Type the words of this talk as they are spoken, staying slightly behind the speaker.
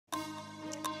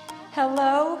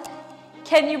Hello,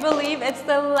 can you believe it's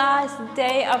the last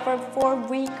day of our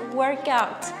 4-week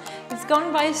workout? It's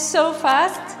gone by so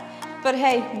fast, but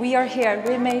hey, we are here.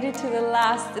 We made it to the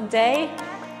last day.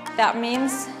 That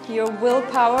means your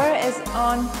willpower is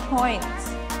on point.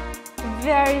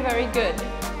 Very, very good.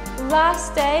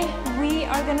 Last day, we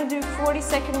are gonna do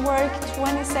 40-second work,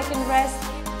 20-second rest,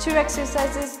 2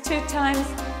 exercises, 2 times.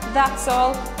 That's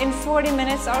all. In 40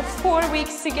 minutes, our 4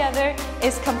 weeks together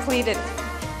is completed.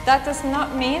 That does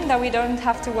not mean that we don't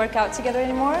have to work out together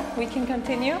anymore. We can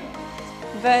continue.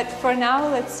 But for now,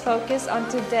 let's focus on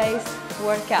today's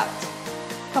workout.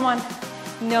 Come on,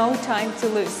 no time to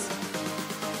lose.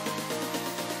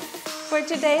 For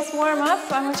today's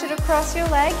warm-up, I want you to cross your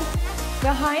leg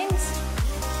behind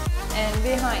and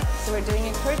behind. So we're doing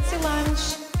a curtsy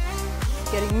lunge,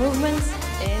 getting movements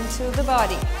into the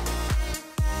body.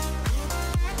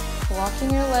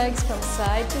 Walking your legs from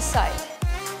side to side.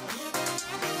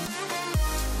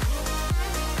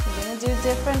 We're going to do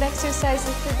different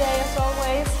exercises today as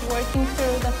always, working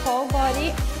through the whole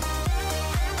body.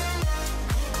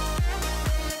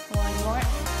 One more.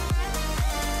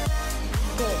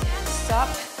 Good. Stop.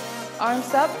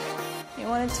 Arms up. You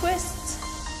want to twist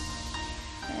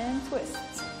and twist.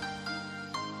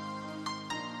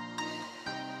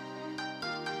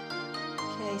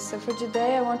 Okay, so for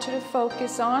today I want you to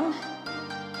focus on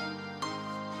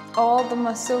all the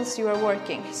muscles you are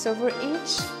working. So for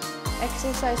each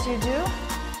exercise you do,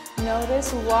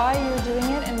 notice why you're doing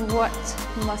it and what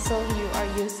muscle you are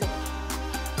using.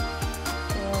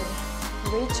 Good.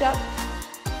 Reach up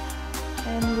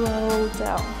and roll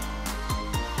down.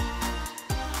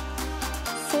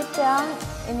 Sit down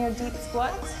in your deep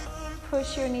squat,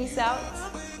 push your knees out,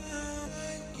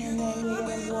 and then you're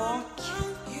going to walk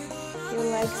your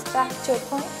legs back to a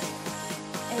point,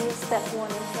 and you step one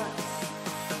in front.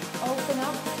 Open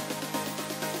up,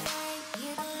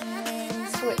 and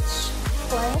switch.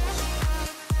 Plank,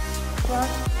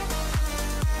 front,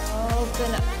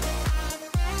 open up.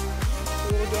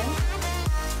 Do it again.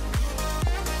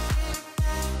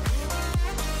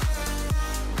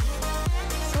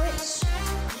 Switch.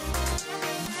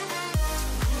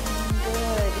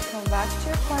 Good. Come back to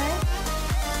your plank.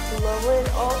 Lower it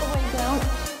all the way down.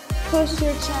 Push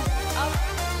your chest up.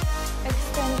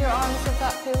 Extend your arms if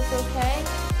that feels okay.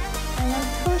 And then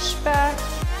push back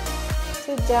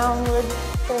to downward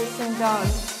facing dog.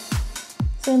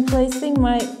 So I'm placing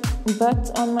my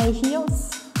butt on my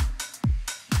heels,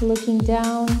 looking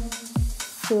down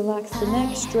to relax the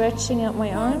neck, stretching out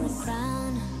my arms,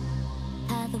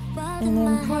 and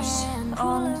then push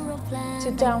on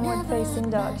to downward facing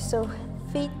dog. So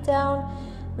feet down,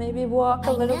 maybe walk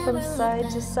a little from side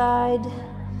to side,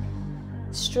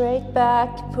 straight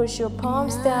back, push your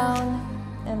palms down,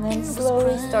 and then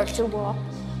slowly start to walk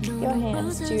your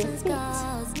hands to your feet.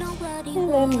 And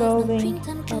then rolling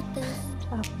up,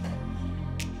 up.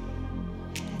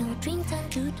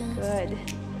 Good.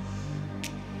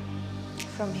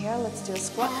 From here, let's do a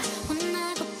squat.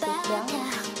 Sit down.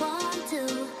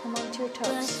 Come onto your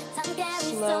toes.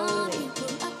 Slowly.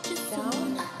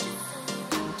 Down.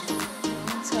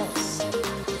 Toes.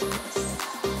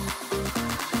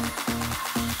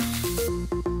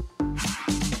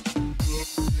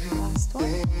 Last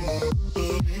one.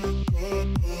 Good.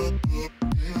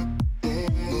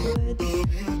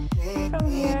 From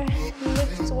here,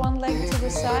 lift one leg to the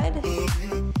side and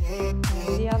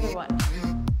the other one.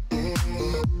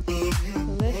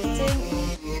 Lifting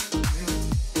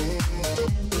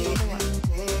and the other one.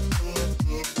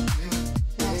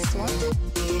 Last one.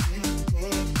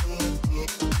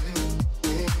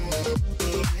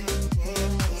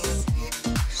 Nice.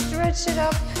 Stretch it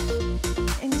up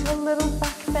into a little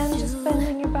back bend, just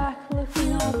bending your back,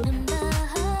 looking up.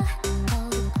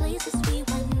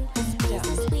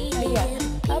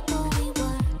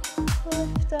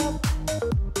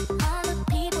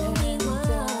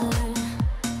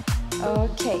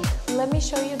 Okay, let me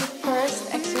show you the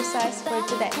first exercise for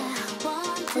today.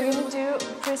 We're going to do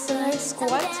prisoner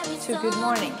squat to good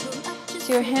morning.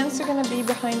 So your hands are going to be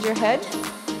behind your head.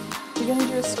 You're going to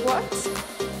do a squat.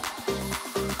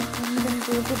 And you're going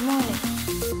to do a good morning.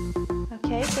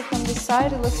 Okay, so from the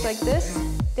side it looks like this.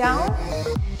 Down.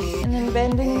 And then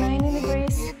bending 90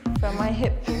 degrees from my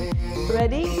hip.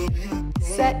 Ready,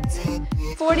 set,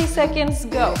 40 seconds,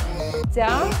 go.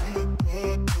 Down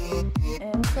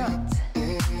and front.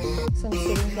 So I'm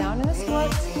sitting down in a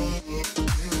squat,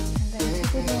 and then to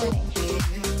good morning.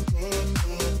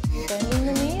 Bending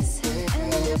the knees, and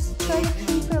then just try to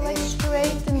keep your legs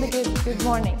straight in the good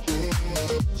morning.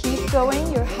 Keep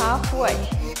going, you're halfway.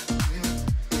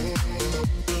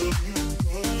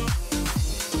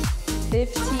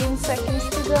 15 seconds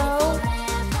to go.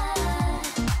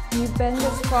 You bend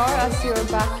as far as your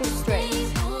back is straight.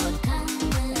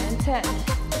 And 10.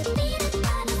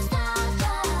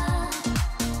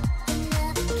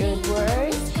 Good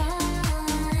work.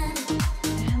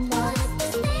 And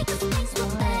last.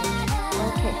 9.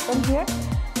 Okay, from here,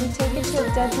 you take it to a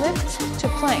deadlift to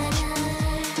plank.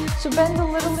 So bend a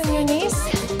little in your knees.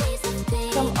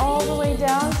 Come all the way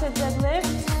down to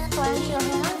deadlift. Plant your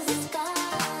hands.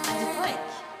 And plank.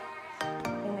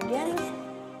 And again.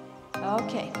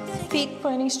 Okay, feet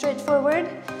pointing straight forward.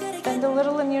 Bend a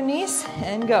little in your knees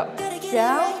and go.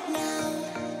 Down,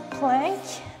 plank,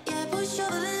 in,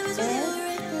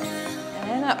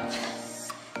 and up.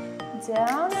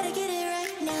 Down,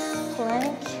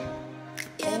 plank,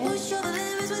 in,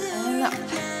 and up.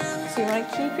 So you want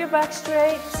to keep your back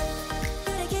straight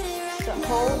the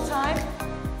whole time.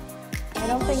 I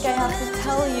don't think I have to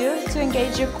tell you to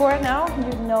engage your core now.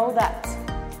 You know that.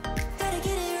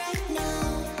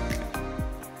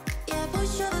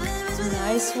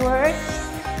 Nice work.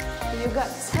 You got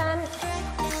 10.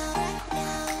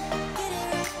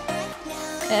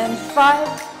 And 5.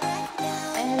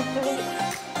 And 3.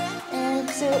 And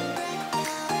 2.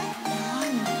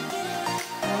 And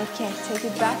 1. Okay, take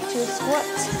it back to a squat.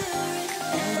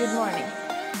 And good morning.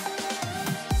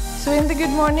 So in the good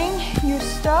morning, you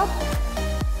stop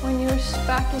when your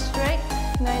back is straight,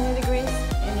 90 degrees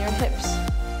in your hips.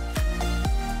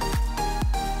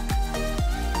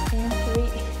 And 3.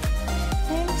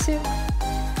 And 2.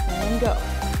 And go.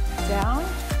 Down.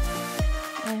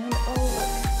 And over.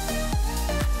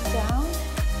 Down.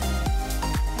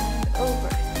 And over.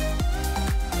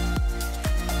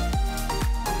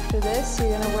 After this, you're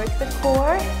going to work the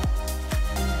core.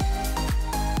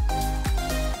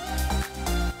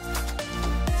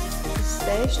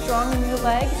 Stay strong in your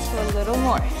legs for a little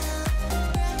more.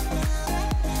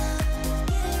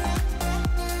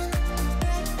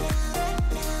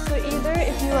 So either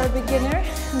if you are a beginner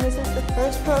and this is the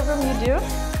first program you do,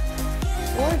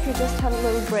 or if you just had a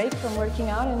little break from working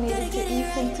out and needed to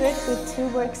ease into it with 2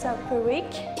 works out per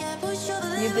week,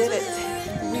 you did it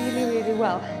really, really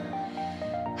well.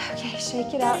 Okay,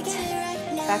 shake it out.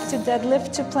 Back to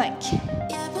deadlift to plank.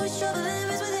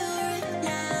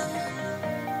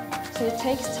 So it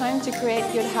takes time to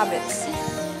create good habits.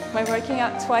 By working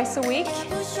out twice a week,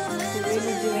 you're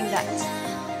really doing that.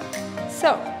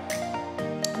 So,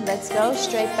 let's go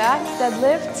straight back,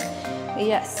 deadlift.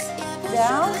 Yes,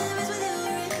 down,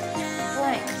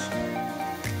 plank.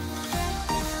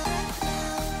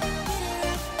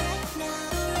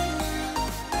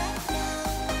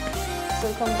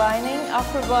 So combining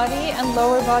upper body and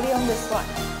lower body on this one.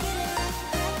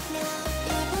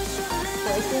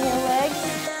 Working your legs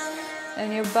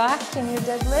and your back and your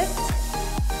deadlift.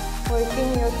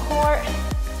 Working your core,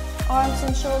 arms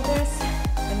and shoulders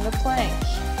in the plank.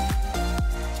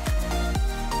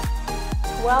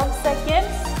 12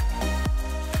 seconds.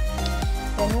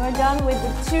 Then you are done with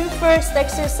the 2 first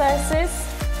exercises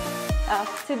of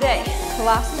today.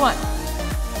 Last one.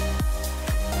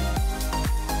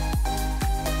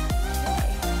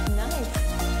 Okay, nice.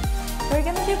 We're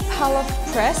gonna do pull-up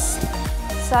press,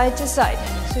 side to side.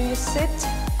 So you sit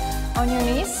on your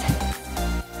knees.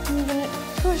 And you're gonna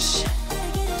push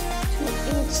to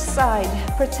each side.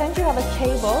 Pretend you have a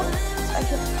cable, like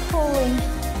you're pulling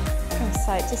from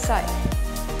side to side.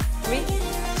 3,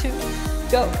 2,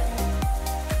 go.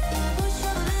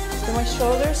 So my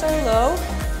shoulders are low.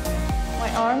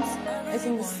 My arms is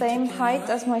in the same height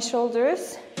as my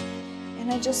shoulders.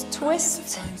 And I just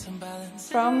twist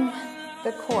from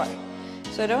the core.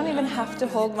 So I don't even have to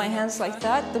hold my hands like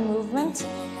that. The movement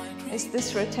is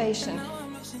this rotation.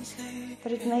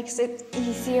 But it makes it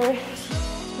easier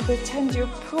to pretend you're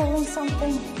pulling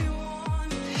something.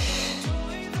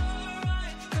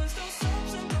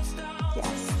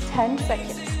 Yes, 10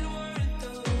 seconds.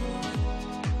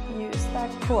 Use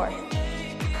that core.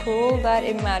 Pull that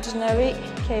imaginary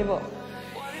cable.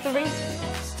 3,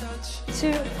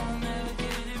 2, 1.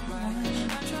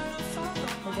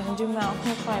 We're gonna do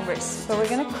mountain climbers. So we're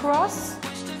gonna cross,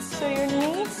 so your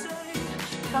knees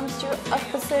comes to your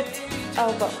opposite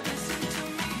elbow.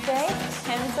 Okay,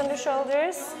 hands on the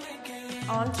shoulders,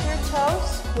 onto your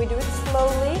toes. We do it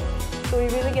slowly, so we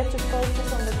really get to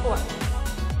focus on the core.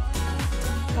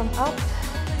 Come up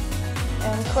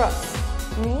and cross.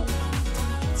 Knee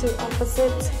to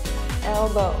opposite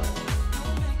elbow.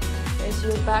 Is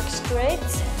your back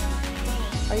straight?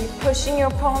 Are you pushing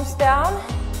your palms down?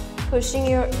 Pushing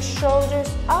your shoulders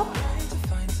up?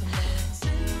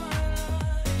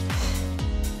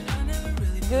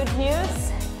 Good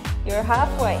news, you're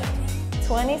halfway.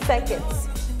 20 seconds.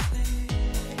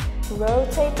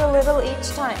 Rotate a little each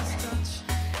time.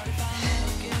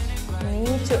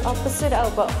 Knee to opposite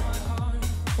elbow.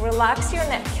 Relax your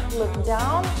neck. Look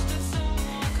down.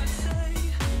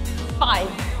 5.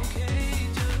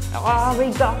 Oh,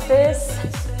 we got this.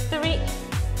 3,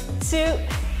 2,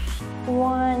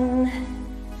 1.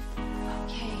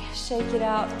 Okay, shake it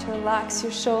out to relax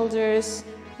your shoulders,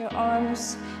 your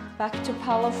arms, back to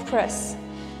pal-off press.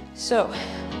 So,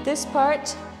 this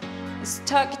part is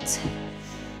tucked,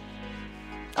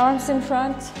 arms in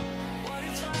front,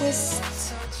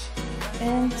 twist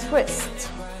and twist.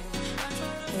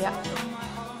 Yeah.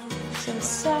 So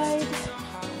side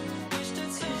to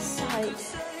side.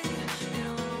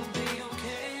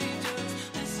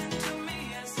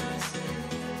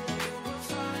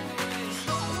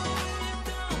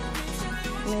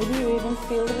 Maybe you even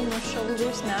feel it in your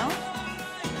shoulders now.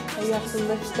 Or you have to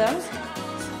lift them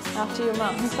after your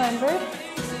mountain climber.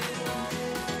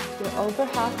 You're over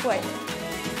halfway.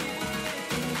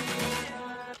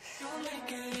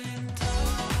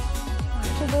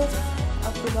 After this,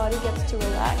 upper body gets to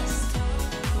relax.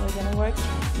 We're gonna work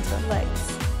the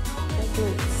legs, the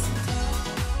glutes.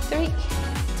 3,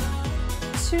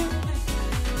 2,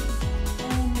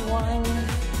 and 1.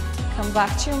 Come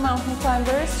back to your mountain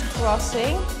climbers,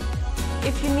 crossing.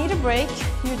 If you need a break,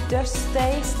 you just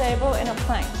stay stable in a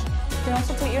plank. You can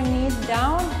also put your knees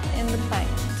down in the plank.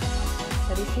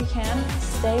 But if you can,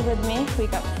 stay with me. We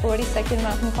got 40-second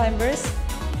mountain climbers.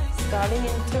 Starting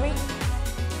in 3,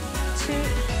 2,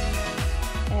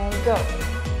 and go.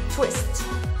 Twist.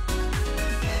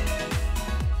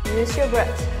 Use your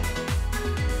breath.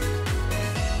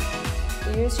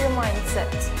 Use your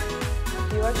mindset.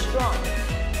 You are strong.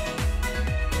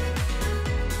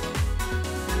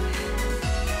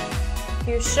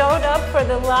 You showed up for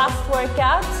the last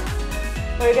workout.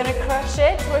 We're gonna crush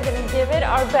it. We're gonna give it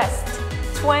our best.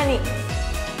 20.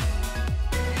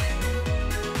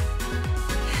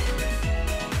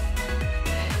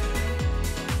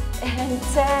 And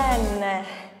 10.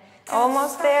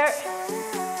 Almost there.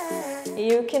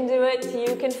 You can do it.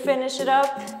 You can finish it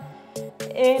up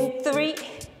in 3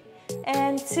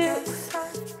 and 2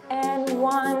 and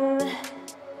 1.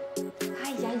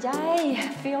 Ay, ay, ay.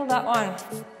 Feel that one.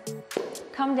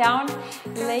 Come down,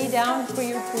 lay down for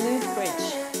your glute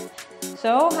bridge.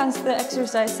 So, as the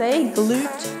exercise say,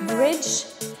 glute bridge,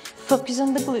 focus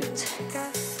on the glute.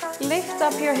 Lift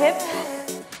up your hip,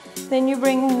 then you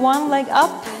bring one leg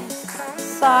up,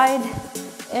 side,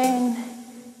 in,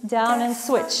 down and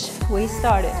switch. We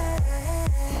started.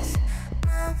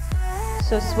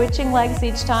 So switching legs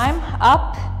each time,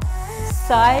 up,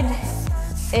 side,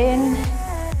 in,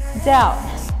 down,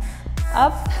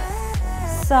 up,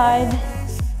 side,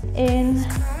 in,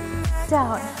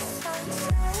 down.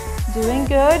 Doing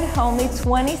good, only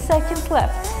 20 seconds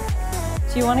left.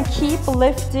 So you want to keep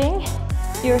lifting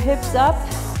your hips up.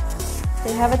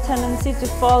 They have a tendency to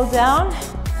fall down.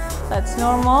 That's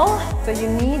normal, but you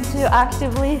need to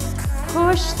actively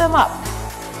push them up.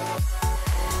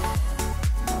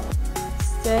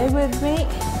 Stay with me.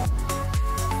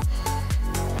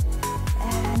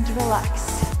 And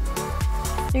relax.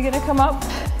 You're gonna come up.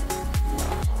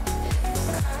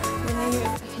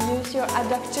 Use your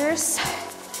adductors.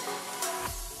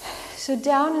 So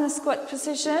down in a squat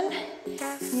position,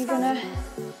 you're gonna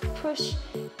push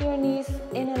your knees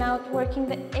in and out, working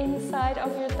the inside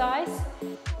of your thighs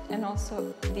and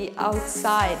also the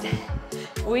outside.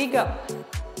 We go.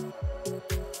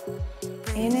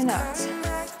 In and out.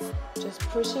 Just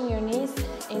pushing your knees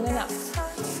in and out.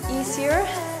 Easier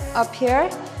up here.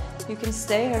 You can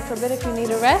stay here for a bit if you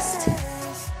need a rest.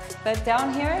 But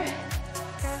down here,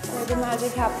 where the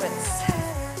magic happens.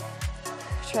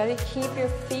 Try to keep your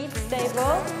feet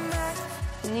stable.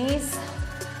 Knees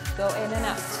go in and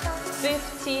out.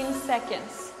 15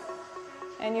 seconds.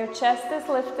 And your chest is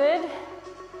lifted.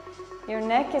 Your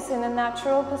neck is in a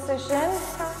natural position.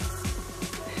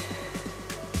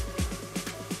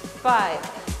 5,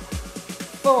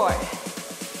 4,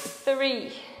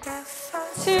 3,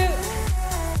 2,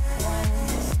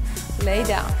 1. Lay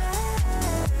down.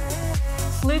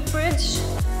 Glute bridge.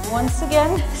 Once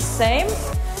again, same.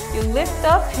 You lift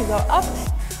up, you go up,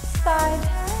 side,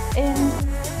 in,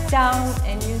 down,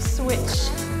 and you switch.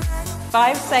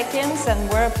 5 seconds and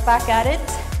we're back at it.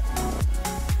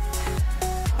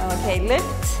 Okay,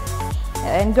 lift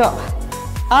and go.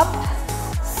 Up,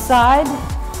 side,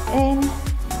 in,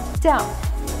 down.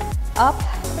 Up,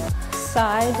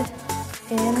 side,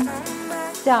 in,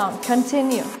 down.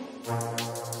 Continue.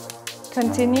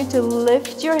 Continue to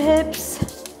lift your hips.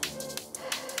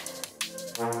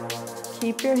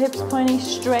 Keep your hips pointing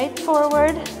straight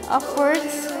forward,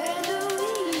 upwards.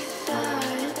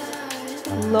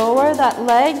 Lower that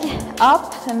leg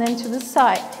up and then to the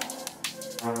side.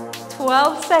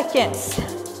 12 seconds.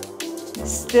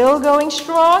 Still going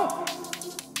strong.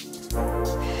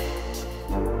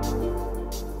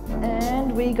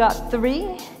 And we got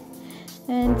 3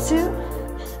 and 2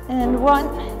 and 1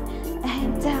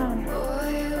 and down.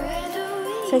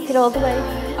 Take it all the way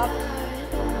up.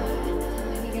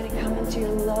 And you're gonna come into your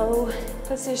low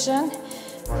position,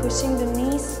 pushing the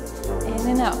knees in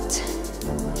and out.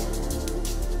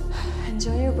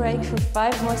 Enjoy your break for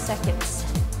 5 more seconds.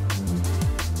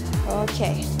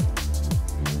 Okay.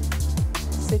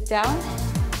 Sit down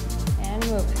and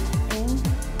move in.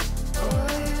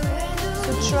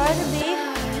 So try to be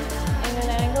in an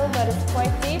angle that is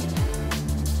quite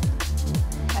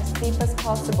deep as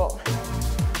possible.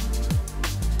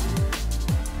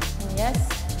 And yes,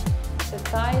 the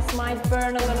thighs might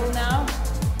burn a little now.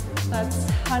 That's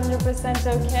 100%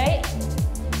 okay.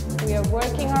 We are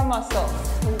working our muscles.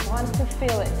 We want to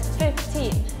feel it.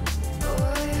 15.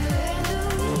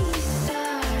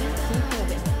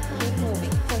 Keep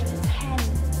moving. For 10.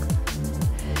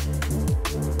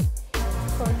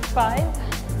 For 5.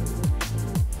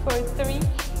 For 3,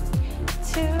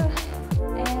 2,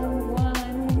 and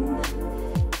 1.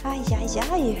 Ay, ay,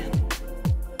 ay.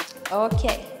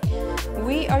 Okay.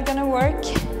 We are gonna work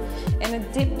in a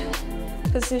dip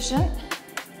position.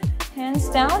 Hands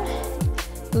down.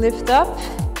 Lift up.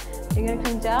 You're gonna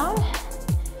come down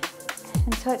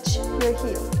and touch your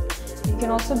heel. You can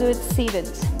also do it seated.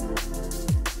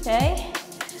 Okay?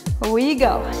 We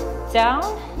go. Down,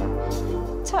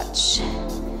 touch.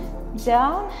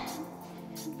 Down,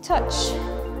 touch.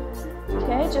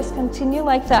 Okay, just continue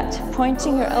like that.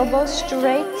 Pointing your elbows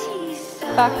straight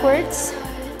backwards.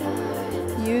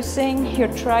 Using your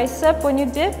tricep when you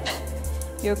dip,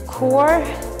 your core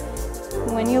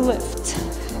when you lift.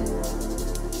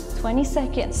 20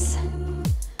 seconds.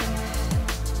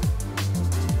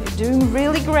 You're doing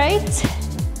really great.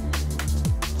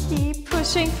 Keep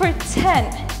pushing for 10.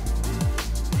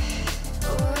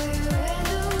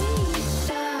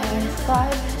 And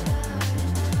 5,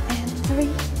 and 3,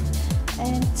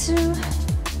 and 2,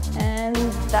 and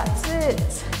that's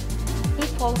it.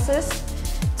 E-pulses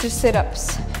to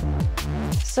sit-ups.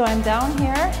 So I'm down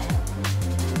here.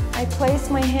 I place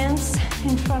my hands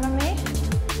in front of me.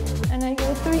 And I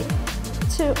go 3,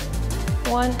 2,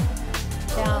 1,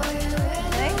 down.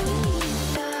 Okay?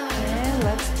 And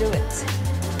let's do it.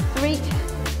 3,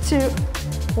 2,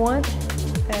 1,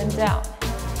 and down.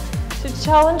 To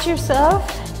challenge yourself,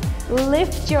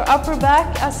 lift your upper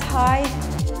back as high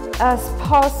as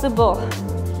possible.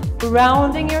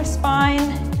 Rounding your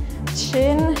spine,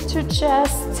 chin to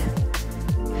chest.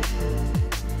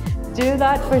 Do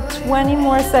that for 20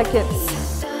 more seconds.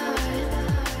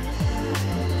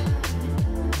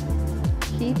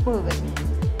 Keep moving.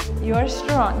 You are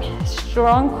strong.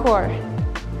 Strong core.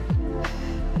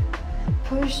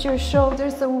 Push your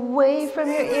shoulders away from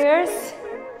your ears.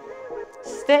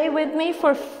 Stay with me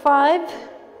for 5.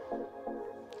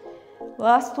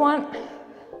 Last one.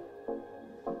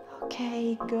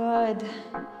 Okay, good.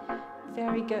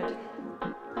 Very good.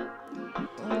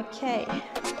 Okay.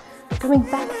 Coming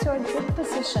back to our dip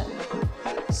position.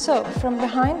 So, from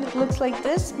behind, it looks like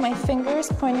this. My fingers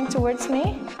pointing towards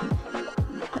me.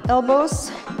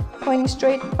 Elbows pointing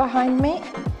straight behind me.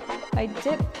 I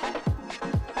dip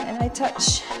and I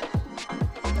touch.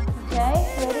 Okay,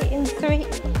 ready in 3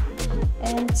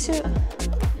 and 2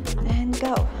 and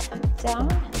go. Down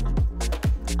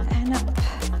and up.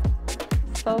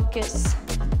 Focus.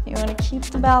 You want to keep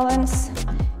the balance.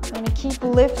 You want to keep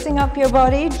lifting up your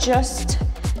body, just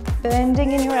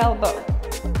bending in your elbow.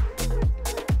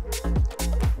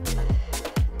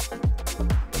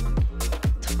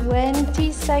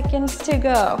 20 seconds to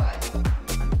go.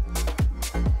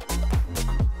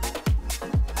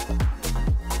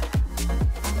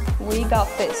 We got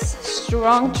this.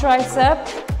 Strong tricep,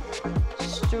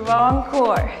 strong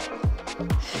core.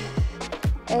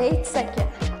 8 seconds.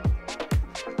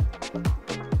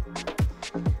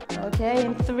 Okay,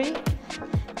 in 3,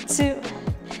 2,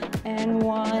 and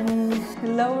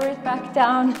 1. Lower it back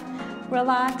down.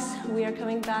 Relax. We are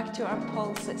coming back to our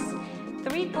pulses.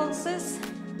 3 pulses.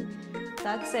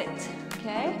 That's it,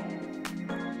 okay?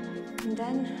 And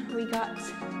then we got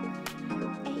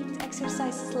 8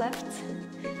 exercises left.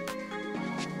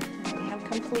 We have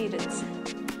completed.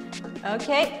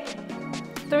 Okay,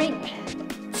 3,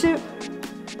 2,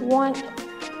 1,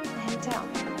 and down.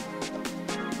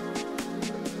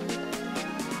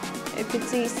 If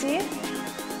it's easy,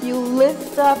 you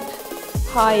lift up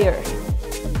higher.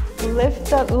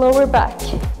 Lift that lower back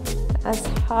as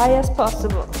high as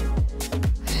possible.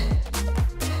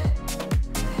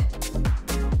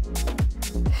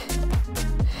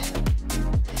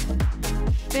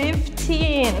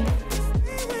 15.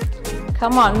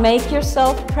 Come on, make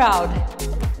yourself proud.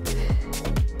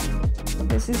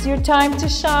 This is your time to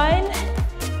shine.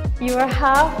 You are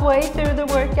halfway through the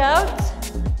workout.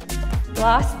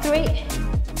 Last 3,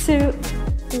 2,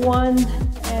 1,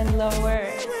 and lower.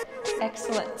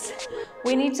 Excellent.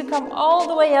 We need to come all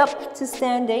the way up to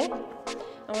standing,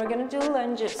 and we're gonna do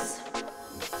lunges.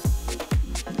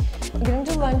 We're gonna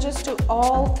do lunges to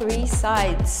all 3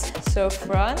 sides. So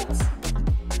front,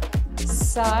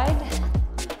 side,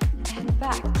 and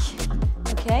back.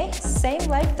 Okay, same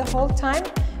leg the whole time.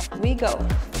 We go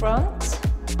front,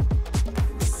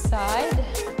 side,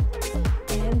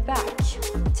 and back.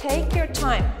 Take your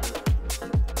time.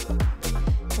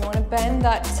 You want to bend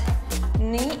that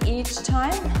knee each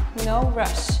time. No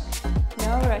rush.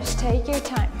 No rush. Take your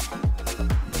time.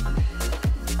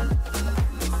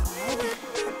 Side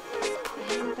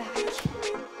and back.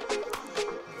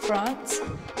 Front,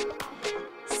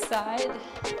 side,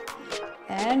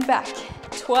 and back.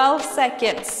 12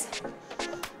 seconds.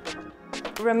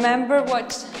 Remember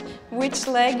which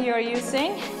leg you're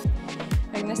using.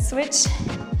 We're gonna switch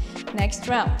next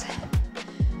round.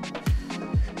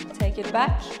 Take it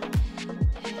back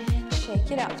and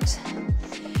shake it out.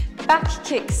 Back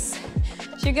kicks.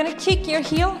 So you're gonna kick your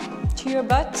heel to your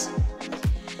butt.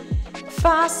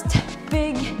 Fast,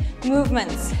 big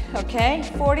movements, okay?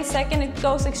 40 seconds, it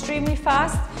goes extremely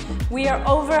fast. We are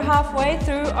over halfway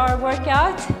through our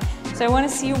workout, so I wanna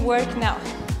see you work now.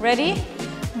 Ready?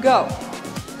 Go.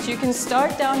 So you can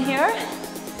start down here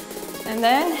and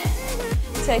then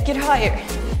take it higher.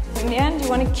 In the end, you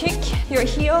want to kick your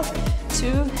heel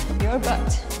to your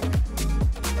butt.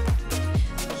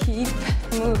 Keep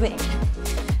moving.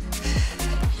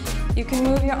 You can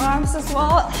move your arms as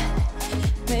well.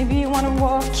 Maybe you want to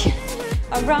walk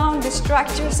around,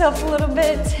 distract yourself a little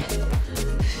bit.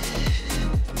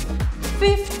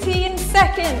 15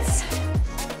 seconds.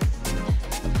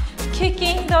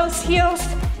 Kicking those heels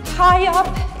high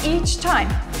up each time.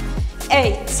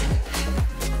 8,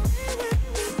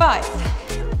 5,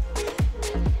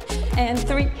 and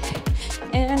 3,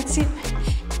 and 2,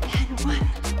 and 1.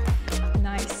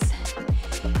 Nice.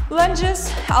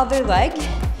 Lunges, other leg,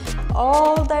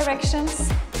 all directions,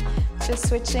 just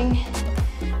switching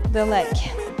the leg.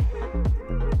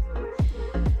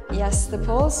 Yes, the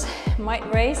pulse might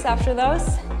raise after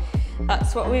those.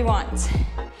 That's what we want.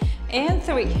 And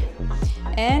 3,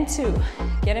 and 2.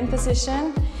 Get in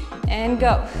position and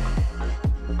go.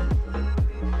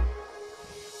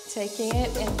 Taking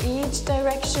it in each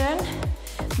direction,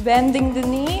 bending the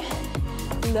knee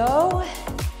low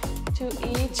to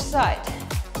each side.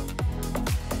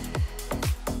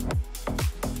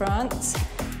 Front,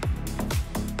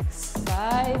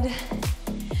 side,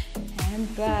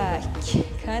 and back.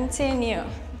 Continue.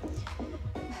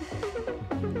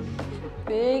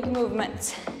 Big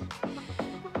movement.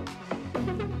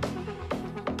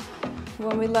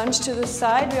 When we lunge to the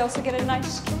side, we also get a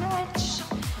nice stretch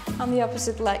on the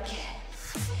opposite leg.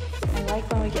 I like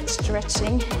when we get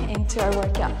stretching into our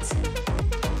workout.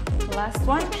 Last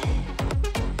one.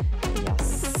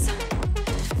 Yes.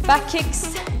 Back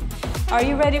kicks. Are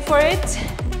you ready for it?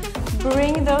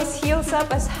 Bring those heels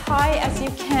up as high as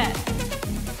you can.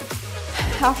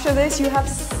 After this, you have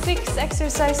 6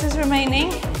 exercises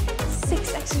remaining.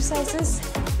 6 exercises.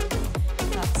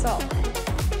 That's all.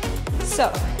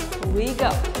 So, we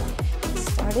go.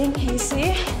 Starting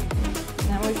easy.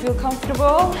 Now we feel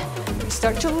comfortable. We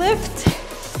start to lift.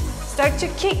 Start to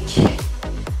kick.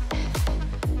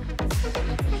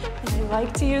 And I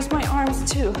like to use my arms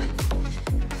too.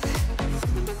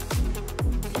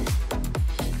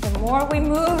 The more we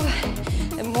move,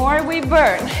 the more we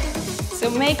burn. So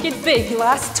make it big.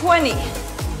 Last 20.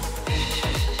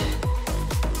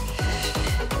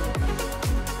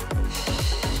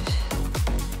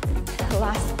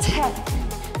 Last 10.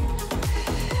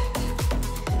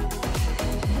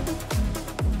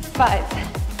 5.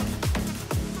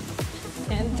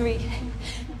 And 3.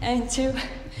 And 2.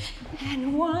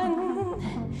 And 1.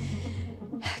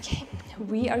 Okay,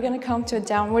 we are gonna come to a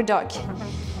downward dog.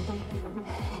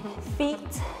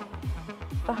 Feet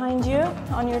behind you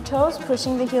on your toes,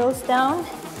 pushing the heels down.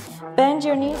 Bend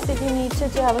your knees if you need to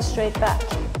have a straight back.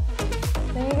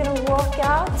 Then you're gonna walk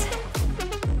out.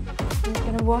 And you're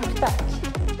gonna walk back.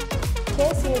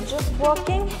 Okay, so you're just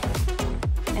walking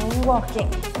and walking.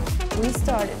 We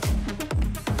started.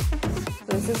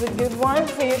 This is a good one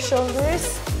for your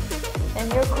shoulders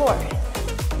and your core.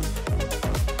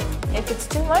 If it's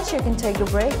too much, you can take a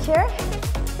break here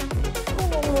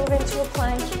and then move into a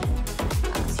plank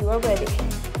as you are ready.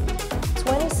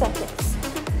 20 seconds.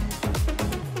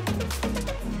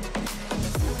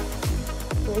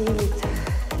 Breathe.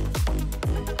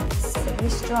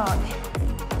 dog.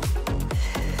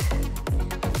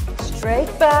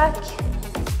 Straight back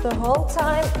the whole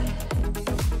time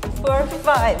for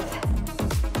 5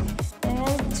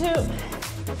 and 2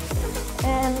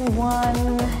 and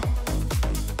 1.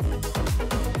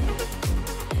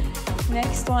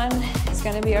 Next one is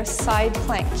going to be our side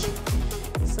plank.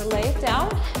 So lay it down,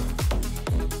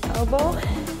 elbow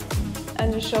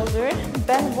under shoulder,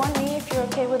 bend one knee if you're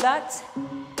okay with that,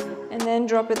 and then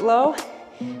drop it low,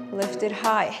 lift it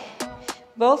high.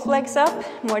 Both legs up,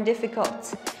 more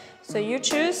difficult. So you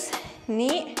choose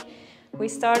knee, we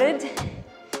started,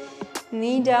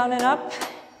 knee down and up,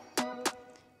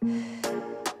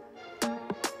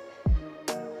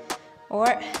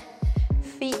 or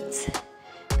feet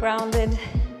grounded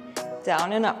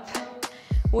down and up.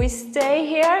 We stay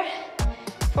here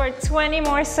for 20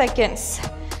 more seconds.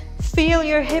 Feel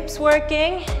your hips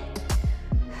working.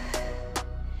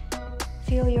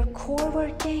 Feel your core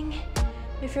working.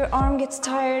 If your arm gets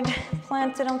tired,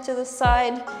 plant it onto the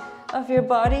side of your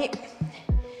body.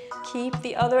 Keep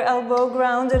the other elbow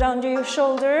grounded under your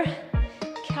shoulder.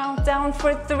 Count down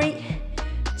for 3,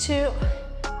 2,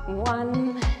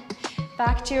 1.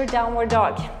 Back to your downward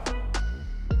dog.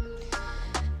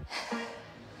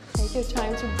 Take your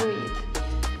time to breathe.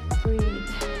 Breathe.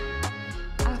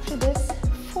 After this,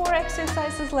 4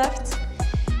 exercises left.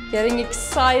 Getting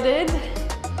excited.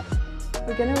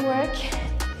 We're gonna work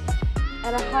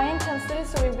at a high intensity,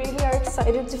 so we really are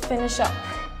excited to finish up.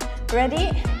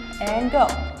 Ready? And go.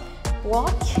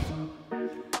 Walk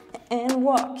and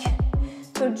walk.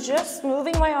 So just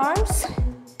moving my arms,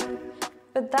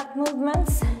 but that movement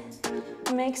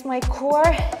makes my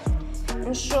core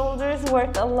and shoulders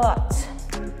work a lot.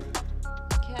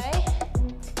 Okay?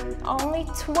 Only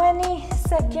 20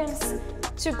 seconds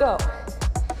to go.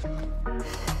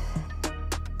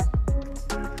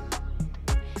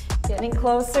 Getting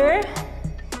closer.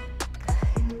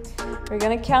 We're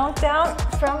gonna count down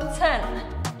from 10.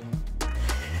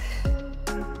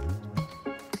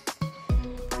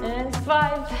 And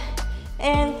 5,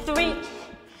 and 3,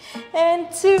 and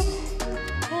 2,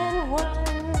 and 1.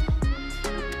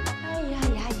 Ay,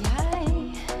 ay, ay, ay.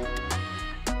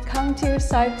 Come to your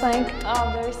side plank,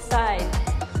 other side.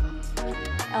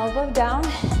 Elbow down,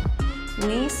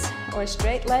 knees or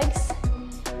straight legs.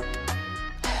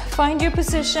 Find your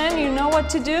position, you know what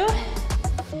to do.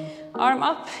 Arm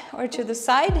up or to the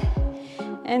side.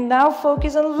 And now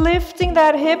focus on lifting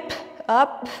that hip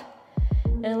up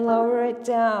and lower it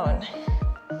down.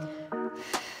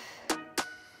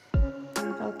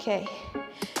 Okay,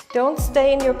 don't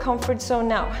stay in your comfort zone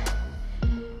now.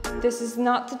 This is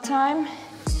not the time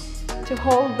to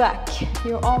hold back.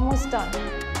 You're almost done.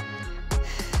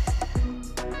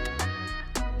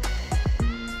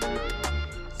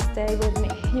 Stay with me.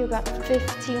 You got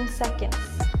 15 seconds.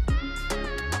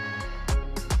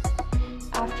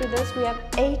 After this, we have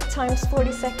 8 times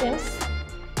 40 seconds.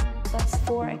 That's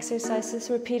 4 exercises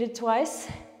repeated twice.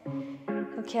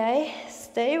 Okay,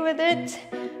 stay with it.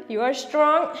 You are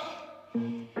strong.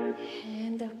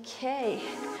 And okay.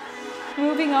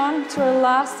 Moving on to our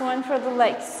last one for the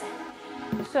legs.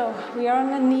 So we are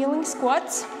on a kneeling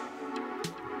squat.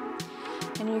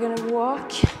 And you're gonna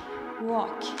walk,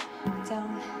 walk,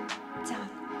 down, down.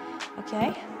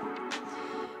 Okay?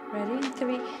 Ready?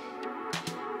 3,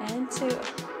 and 2,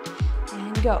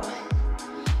 and go.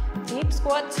 Deep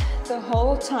squat the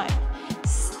whole time.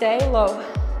 Stay low,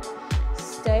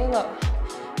 stay low.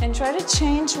 And try to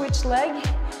change which leg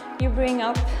you bring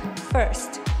up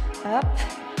first. Up,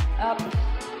 up,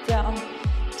 down,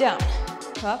 down.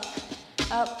 Up,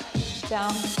 up,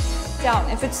 down, down.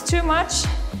 If it's too much,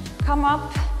 come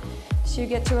up so you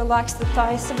get to relax the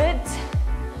thighs a bit.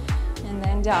 And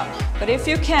then down. But if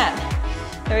you can,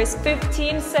 there is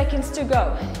 15 seconds to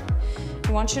go.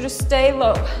 I want you to stay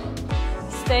low.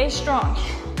 Stay strong.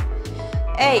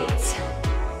 8,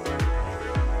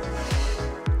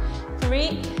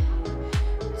 3,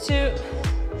 2,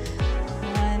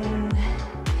 1.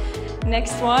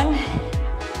 Next one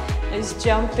is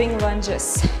jumping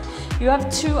lunges. You have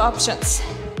 2 options.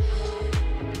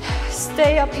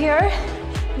 Stay up here,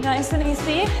 nice and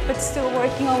easy, but still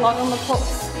working a lot on the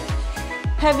pulse.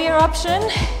 Heavier option,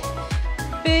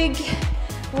 big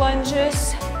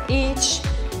lunges each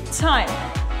time.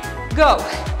 Go.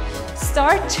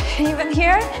 Start even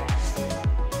here.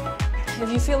 If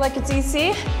you feel like it's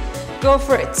easy, go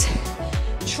for it.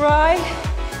 Try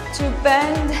to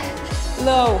bend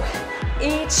low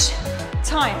each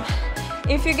time.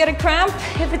 If you get a cramp,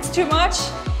 if it's too much,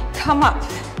 come up.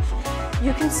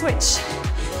 You can switch.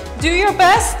 Do your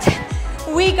best.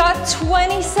 We got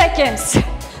 20 seconds.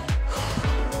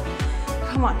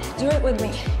 Come on, do it with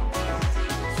me.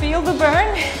 Feel the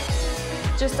burn,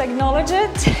 just acknowledge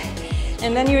it,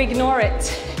 and then you ignore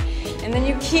it. And then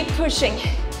you keep pushing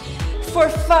for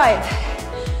 5,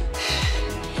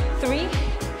 3,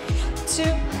 2,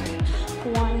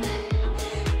 1.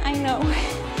 I know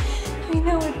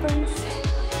it burns,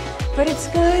 but it's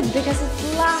good because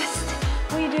it's the last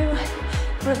we do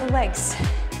for the legs.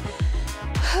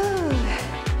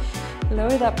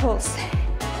 Lower that pulse,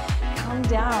 calm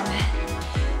down.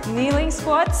 Kneeling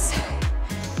squats.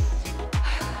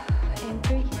 In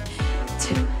 3,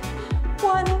 2,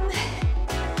 1.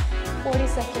 40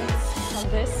 seconds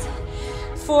of this.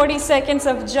 40 seconds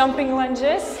of jumping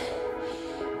lunges.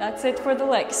 That's it for the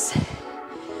legs.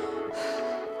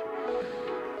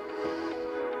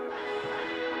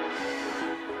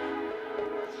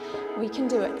 We can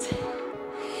do it.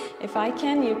 If I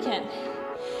can, you can.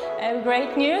 I have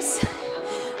great news.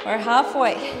 We're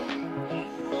halfway.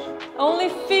 Only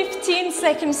 15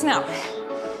 seconds now.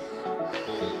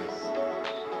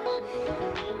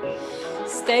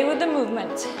 Stay with the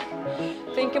movement.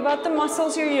 Think about the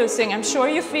muscles you're using. I'm sure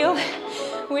you feel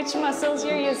which muscles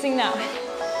you're using now.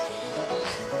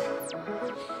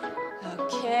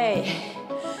 Okay.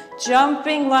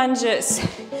 Jumping lunges.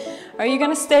 Are you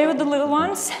gonna stay with the little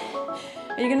ones?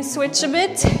 Are you gonna switch a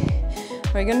bit?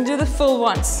 Or are you gonna do the full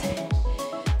ones?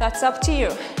 That's up to you.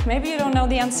 Maybe you don't know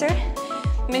the answer.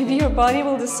 Maybe your body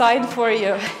will decide for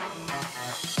you.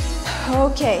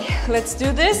 Okay, let's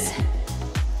do this.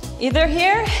 Either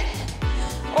here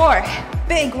or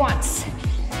big ones.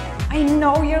 I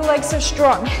know your legs are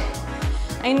strong.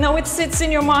 I know it sits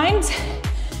in your mind.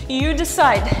 You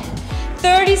decide.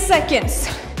 30 seconds.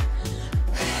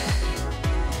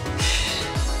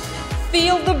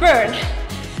 Feel the burn.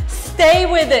 Stay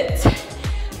with it.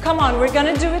 Come on, we're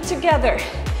gonna do it together.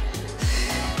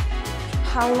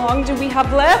 How long do we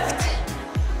have left?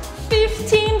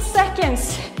 15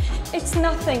 seconds. It's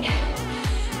nothing.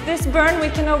 This burn, we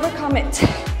can overcome it.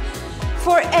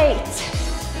 For 8.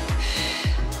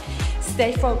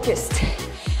 Stay focused.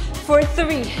 For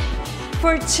 3,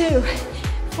 for 2,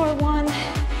 for 1.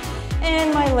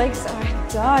 And my legs are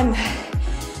done.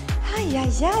 Ay,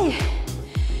 ay, ay.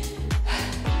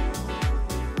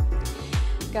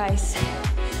 Guys,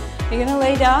 you're gonna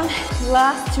lay down.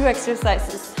 Last 2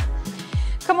 exercises.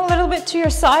 Come a little bit to your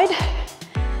side,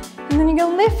 and then you're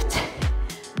gonna lift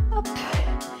up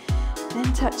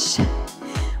and touch.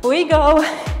 We go.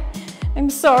 I'm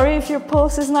sorry if your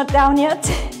pulse is not down yet,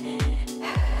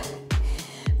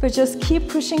 but just keep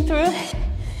pushing through.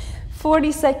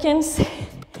 40 seconds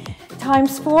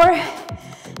times 4,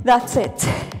 that's it.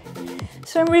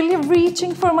 So I'm really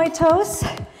reaching for my toes,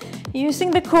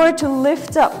 using the core to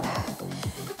lift up.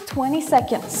 20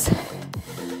 seconds.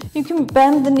 You can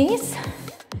bend the knees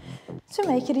to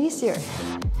make it easier.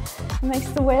 It makes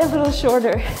the way a little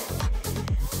shorter.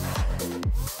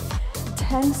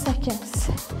 10 seconds.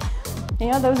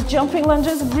 You know, those jumping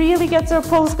lunges really gets our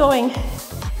pulse going.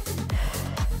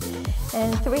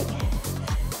 And 3,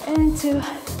 and 2,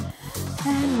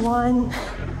 and 1.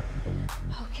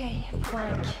 Okay,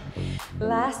 plank.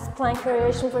 Last plank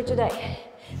variation for today.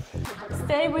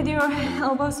 Stay with your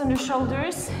elbows under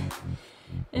shoulders.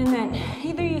 And then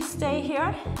either you stay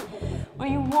here or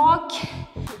you walk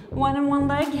one on one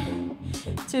leg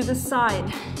to the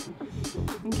side.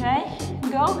 Okay,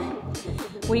 go.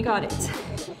 We got it.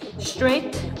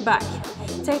 Straight back.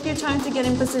 Take your time to get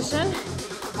in position.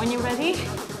 When you're ready,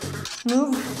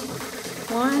 move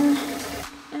 1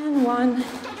 and 1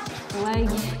 leg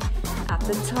at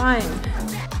a time.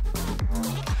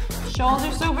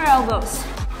 Shoulders over elbows.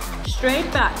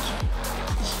 Straight back.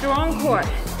 Strong core.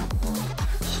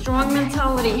 Strong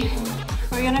mentality.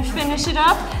 We're gonna finish it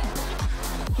up.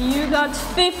 You got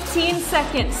 15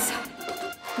 seconds.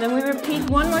 Then we repeat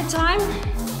one more time.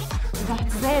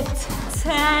 That's it.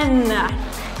 10.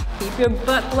 Keep your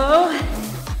butt low.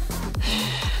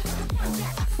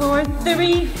 For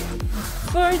 3,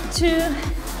 for 2,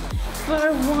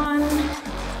 for 1.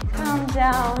 Calm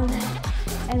down.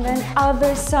 And then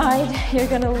other side, you're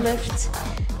gonna lift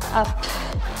up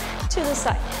to the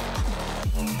side.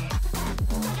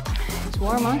 It's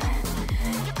warm, huh?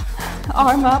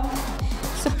 Arm up.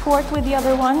 Support with the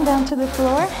other one down to the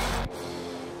floor.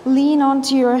 Lean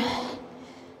onto your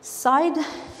side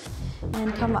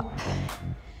and come up.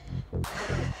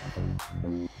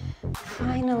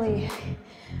 Finally,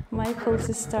 my pulse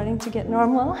is starting to get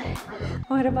normal.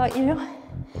 What about you?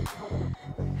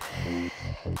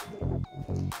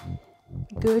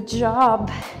 Good job.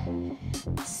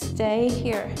 Stay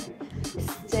here.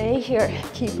 Stay here.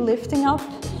 Keep lifting up.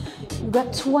 You've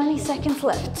got 20 seconds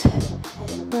left.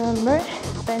 Remember,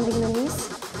 bending the knees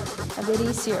a bit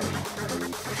easier.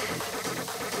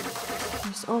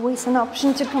 There's always an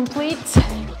option to complete.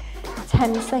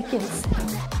 10 seconds.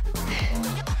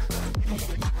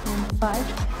 And 5,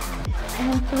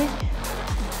 and 3,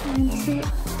 and 2,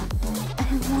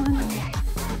 and 1.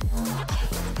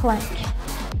 Plank.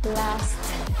 Last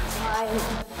time.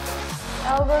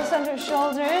 Elbows under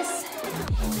shoulders.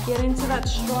 Get into that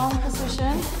strong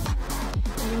position.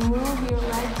 And move your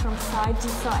leg from side to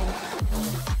side.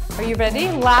 Are you ready?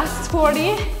 Last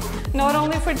 40. Not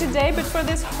only for today, but for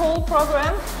this whole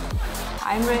program.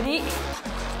 I'm ready.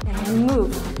 And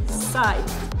move side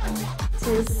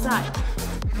to side.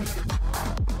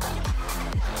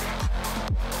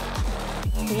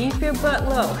 Keep your butt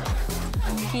low.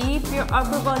 Keep your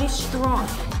upper body strong.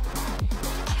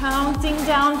 Counting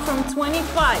down from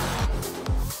 25.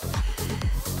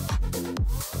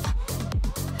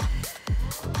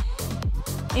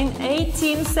 In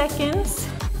 18 seconds,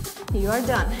 you are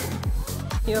done.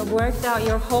 You have worked out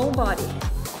your whole body.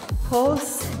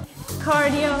 Pulse,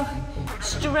 cardio,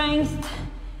 strength,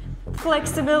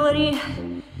 flexibility.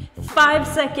 5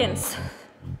 seconds.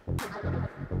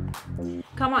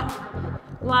 Come on,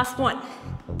 last one.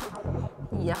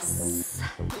 Yes,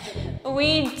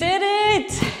 we did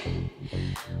it!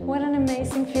 What an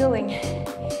amazing feeling.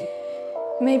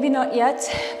 Maybe not yet,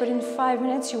 but in 5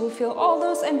 minutes you will feel all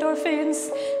those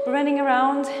endorphins running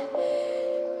around,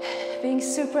 being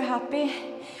super happy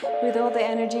with all the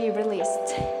energy you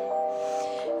released.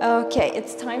 Okay,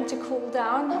 it's time to cool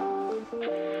down.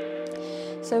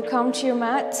 So come to your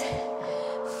mat,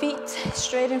 feet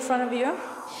straight in front of you,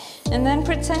 and then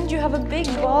pretend you have a big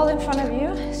ball in front of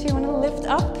you. So you want to lift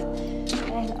up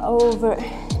and over.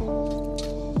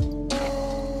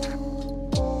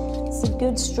 It's a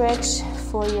good stretch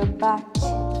for your back,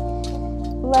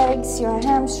 legs, your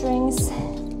hamstrings.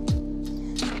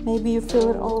 Maybe you feel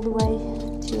it all the way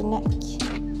to your neck.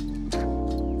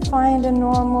 Find a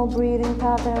normal breathing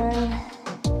pattern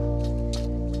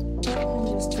and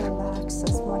just relax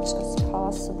as much as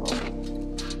possible.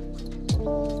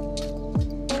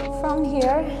 From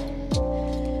here,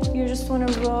 you just want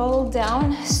to roll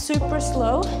down super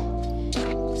slow,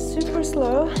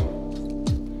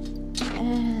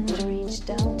 and reach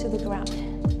down to the ground.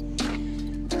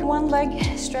 One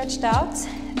leg stretched out,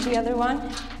 the other one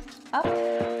up.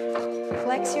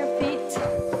 Flex your feet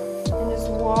and just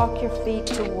walk your feet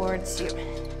towards you.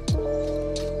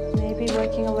 Maybe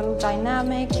working a little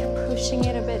dynamic, pushing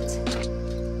it a bit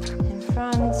in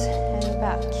front and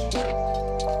back.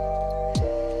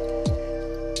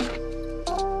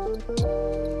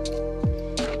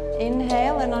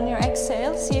 Inhale, and on your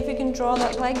exhale, see if you can draw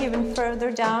that leg even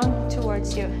further down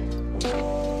towards you.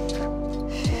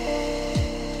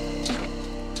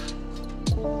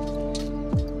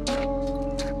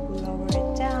 Lower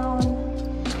it down,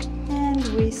 and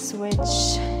we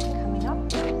switch. Coming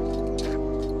up,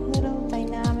 little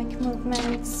dynamic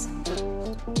movements,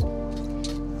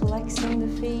 flexing the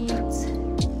feet.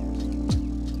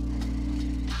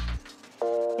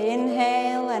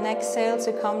 Inhale and exhale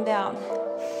to come down.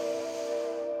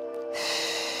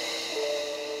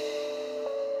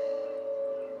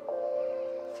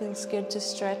 Feels good to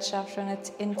stretch after an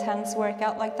intense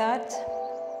workout like that.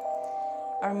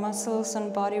 Our muscles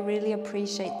and body really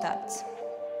appreciate that.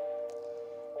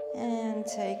 And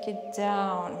take it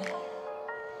down.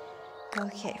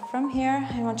 Okay, from here,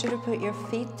 I want you to put your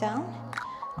feet down,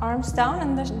 arms down,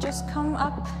 and then just come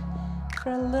up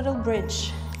for a little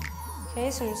bridge.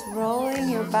 Okay, so just rolling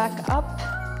your back up,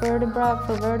 vertebra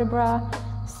for vertebra,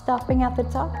 stopping at the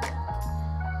top,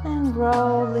 and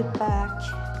roll it back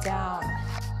down.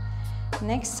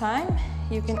 Next time,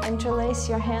 you can interlace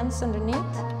your hands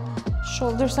underneath,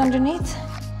 shoulders underneath,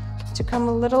 to come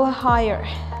a little higher.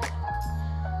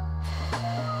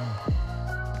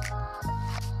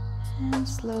 And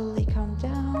slowly come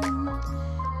down.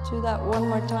 Do that one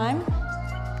more time.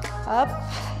 Up,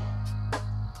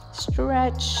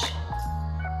 stretch,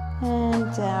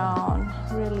 and down.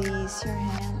 Release your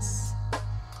hands.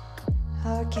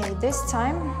 Okay, this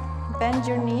time, bend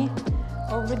your knee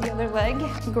over the other leg,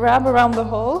 grab around the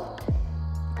hole,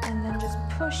 and then just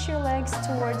push your legs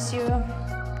towards you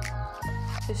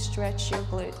to stretch your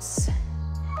glutes.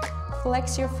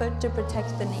 Flex your foot to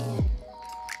protect the knee.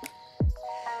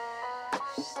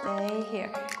 Stay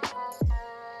here.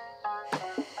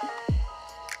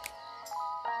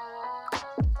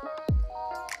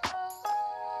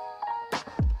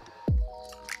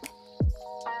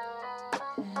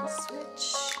 And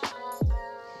switch.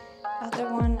 Other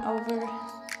one over.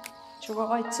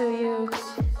 Draw it to you.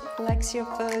 Flex your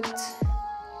foot.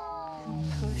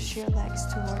 And push your legs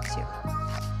towards you.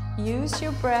 Use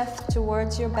your breath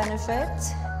towards your benefit.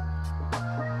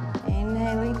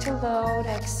 Inhaling to load,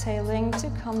 exhaling to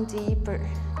come deeper.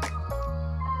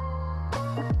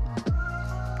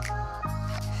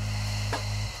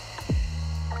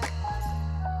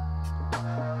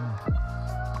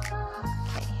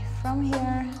 Okay, from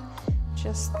here,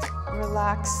 just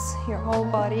relax your whole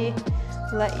body.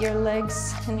 Let your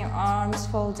legs and your arms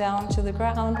fall down to the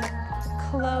ground.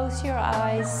 Close your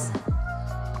eyes.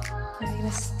 You're going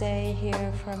to stay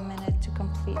here for a minute to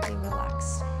completely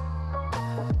relax.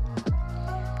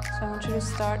 So I want you to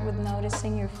start with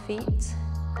noticing your feet,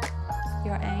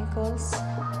 your ankles.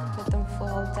 Let them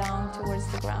fall down towards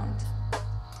the ground.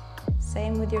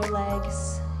 Same with your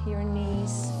legs, your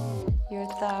knees, your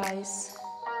thighs.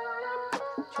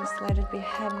 Just let it be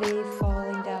heavy,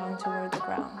 falling down toward the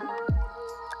ground.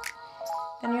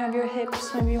 Then you have your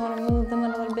hips. Maybe you want to move them a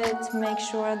little bit to make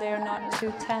sure they're not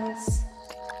too tense.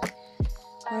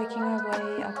 Working our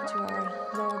way up to our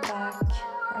lower back,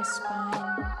 our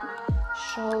spine.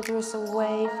 Shoulders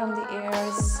away from the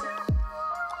ears.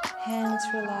 Hands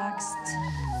relaxed.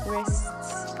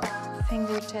 Wrists,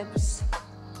 fingertips.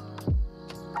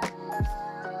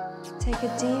 Take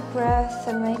a deep breath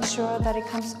and make sure that it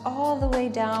comes all the way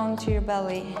down to your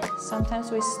belly.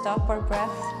 Sometimes we stop our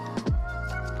breath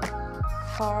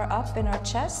far up in our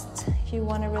chest. You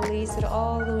want to release it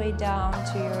all the way down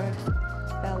to your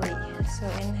belly. So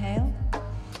inhale.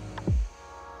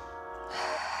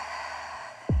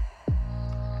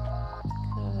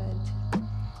 Good.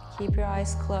 Keep your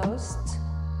eyes closed.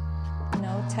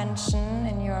 No tension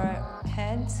in your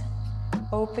head.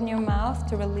 Open your mouth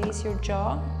to release your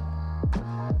jaw.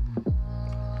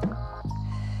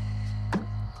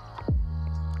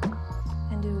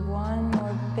 And do one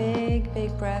more big,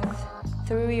 big breath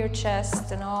through your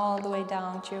chest and all the way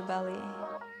down to your belly.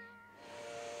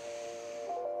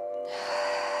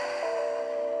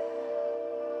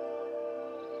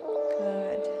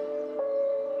 Good.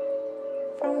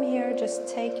 From here, just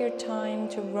take your time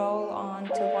to roll on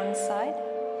to one side,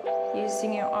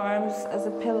 using your arms as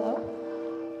a pillow.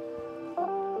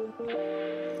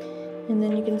 And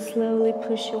then you can slowly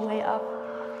push your way up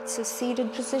to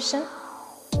seated position,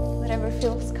 whatever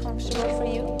feels comfortable for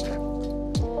you.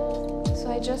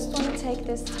 So I just want to take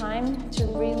this time to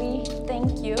really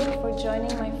thank you for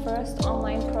joining my first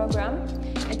online program.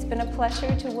 It's been a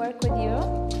pleasure to work with you,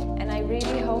 and I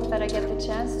really hope that I get the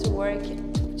chance to work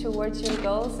towards your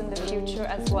goals in the future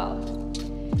as well.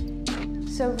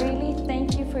 So really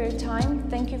thank you for your time.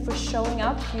 Thank you for showing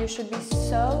up. You should be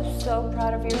so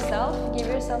proud of yourself. Give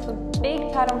yourself a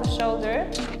big pat on the shoulder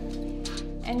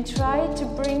and try to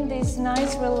bring this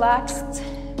nice relaxed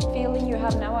feeling you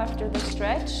have now after the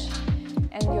stretch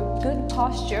and your good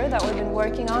posture that we've been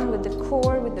working on with the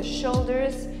core, with the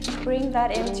shoulders. Bring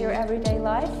that into your everyday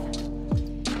life.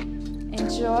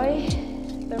 Enjoy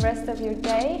the rest of your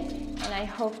day, and I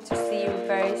hope to see you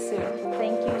very soon.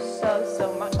 Thank you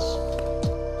so much.